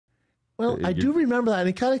Well, I do remember that. And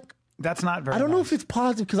it kind of... That's not very I don't know nice. if it's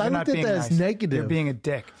positive because I You're looked not at that being as nice. negative. You're being a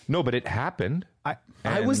dick. No, but it happened.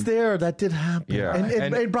 I was there. That did happen. Yeah.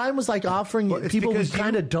 And Bryan was like offering people who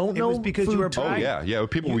kind of don't know. It was because you were bragging. Yeah.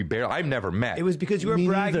 People we barely, I've never met. It was because you were Me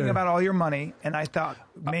bragging neither. about all your money, and I thought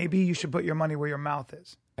maybe you should put your money where your mouth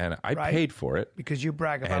is. And I right? paid for it. Because you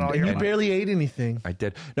brag about And- all your You money. barely ate anything. I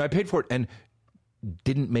did. No, I paid for it and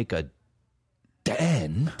didn't make a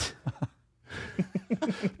dent.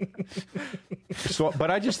 But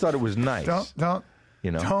I just thought it was nice. Don't. You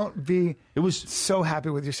know? Don't be. It was so happy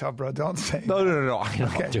with yourself, bro. Don't say. No. I know,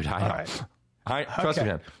 Okay. dude. I know. All right. Trust me,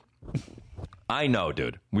 man. I know,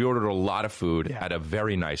 dude. We ordered a lot of food Yeah. at a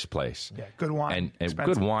very nice place. Yeah, good wine. And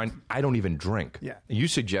Expensive. good wine. I don't even drink. Yeah. You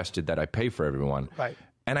suggested that I pay for everyone. Right.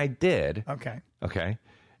 And I did. Okay. Okay.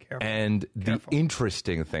 Careful. And Careful. the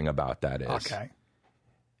interesting thing about that is Okay.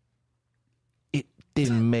 it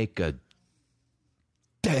didn't make a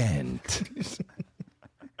dent.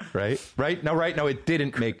 Right now it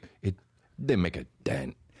didn't make a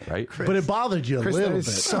dent, right? But it bothered you a Chris, little that bit.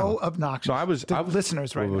 is so obnoxious. No, I was-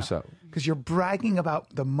 listeners right what's now. up? Because you're bragging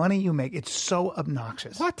about the money you make. It's so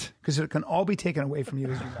obnoxious. What? Because it can all be taken away from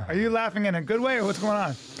you. Are you laughing in a good way or what's going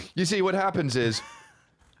on? You see, what happens is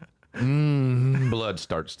blood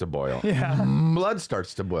starts to boil. Yeah. Blood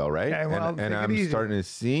starts to boil, right? Okay, well, and take it I'm easy. starting to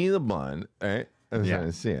see the blood, right? I'm starting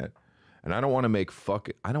to see it. And I don't want to make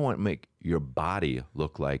your body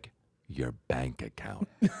look like your bank account.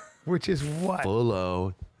 Which is what? Full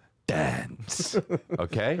of dents.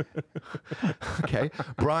 Okay? Okay?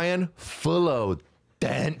 Bryan, full of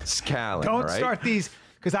dents, Callen. Don't all right? start these.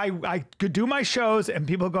 Because I could do my shows and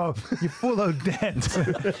people go, you're full of dents.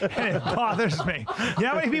 And it bothers me. You know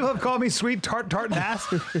how many people have called me sweet tart and ass?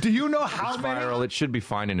 Do you know how It's many? viral. It should be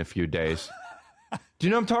fine in a few days. Do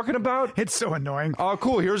you know what I'm talking about? It's so annoying. Oh,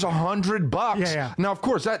 cool. Here's $100. Yeah. Now, of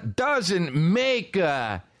course, that doesn't make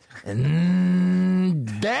a dent.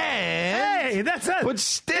 Hey, that's it. But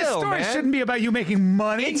still, this story man. shouldn't be about you making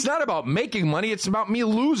money. It's not about making money. It's about me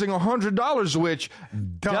losing $100, which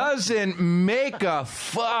doesn't make a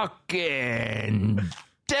fucking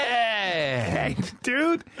dent.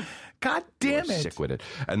 Dude, God damn We're it. sick with it.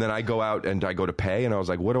 And then I go out and I go to pay, and I was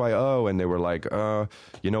like, what do I owe? And they were like,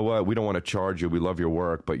 you know what? We don't want to charge you. We love your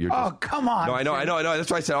work, but you're just... Oh, come on. No, I know. That's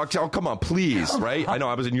why I said, oh, come on, please, right? I know,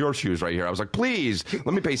 I was in your shoes right here. I was like, please,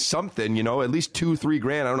 let me pay something, at least $2-3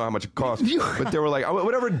 grand. I don't know how much it costs. But they were like, oh,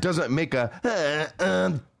 whatever doesn't make a...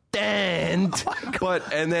 dent.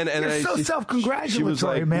 But and then You're so self-congratulatory, she was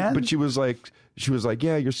like, man. But she was like,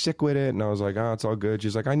 yeah, you're sick with it. And I was like, oh, it's all good.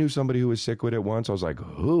 She's like, I knew somebody who was sick with it once. I was like,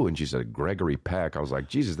 who? And she said, Gregory Peck. I was like,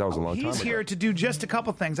 Jesus, that was a long time ago. He's here to do just a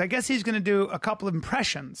couple things. I guess he's going to do a couple of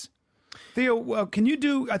impressions. Theo, can you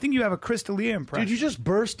do? I think you have a Chris D'Elia impression. Did you just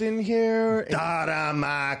burst in here?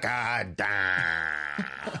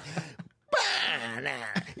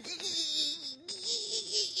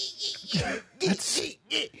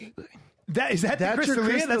 Is that That's Chris your D'Elia?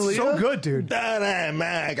 Chris That's so D'Elia? good, dude.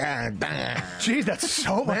 Jeez, that's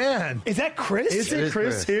so Man. Is that Chris? Is It it is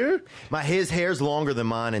Chris Chris. here? His hair's longer than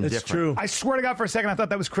mine and It's different. true. I swear to God, for a second, I thought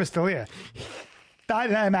that was Chris D'Elia.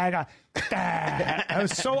 I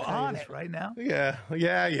was so on it right now.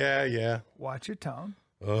 Yeah. Watch your tone.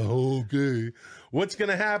 Okay. What's going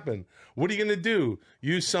to happen? What are you going to do?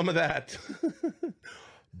 Use some of that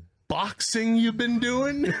boxing you've been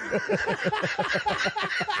doing?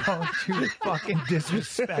 Don't you fucking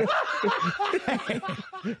disrespect.